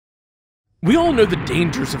We all know the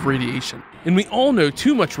dangers of radiation, and we all know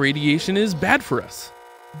too much radiation is bad for us.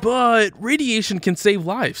 But radiation can save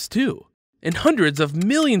lives too, and hundreds of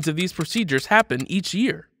millions of these procedures happen each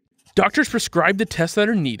year. Doctors prescribe the tests that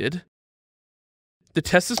are needed, the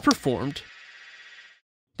test is performed,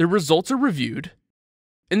 the results are reviewed,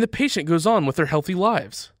 and the patient goes on with their healthy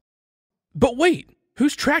lives. But wait,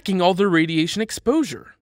 who's tracking all their radiation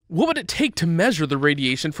exposure? What would it take to measure the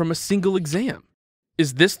radiation from a single exam?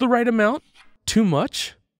 Is this the right amount? Too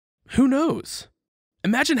much? Who knows?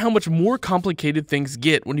 Imagine how much more complicated things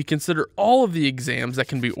get when you consider all of the exams that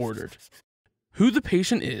can be ordered. Who the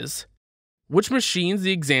patient is, which machines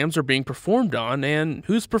the exams are being performed on, and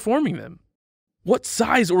who's performing them. What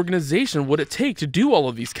size organization would it take to do all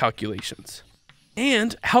of these calculations?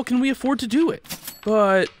 And how can we afford to do it?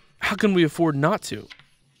 But how can we afford not to?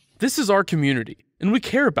 This is our community, and we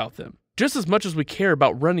care about them, just as much as we care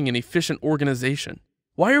about running an efficient organization.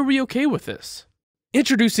 Why are we okay with this?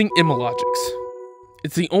 Introducing Imalogix.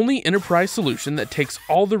 It's the only enterprise solution that takes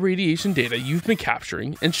all the radiation data you've been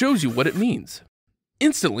capturing and shows you what it means.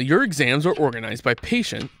 Instantly, your exams are organized by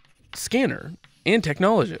patient, scanner, and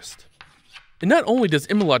technologist. And not only does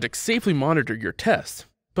Imalogix safely monitor your tests,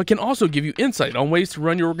 but can also give you insight on ways to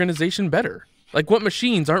run your organization better, like what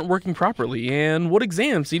machines aren't working properly and what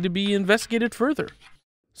exams need to be investigated further.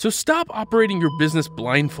 So stop operating your business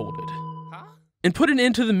blindfolded and put an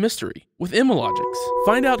end to the mystery with Imalogix.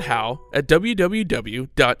 Find out how at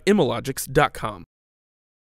www.imalogix.com.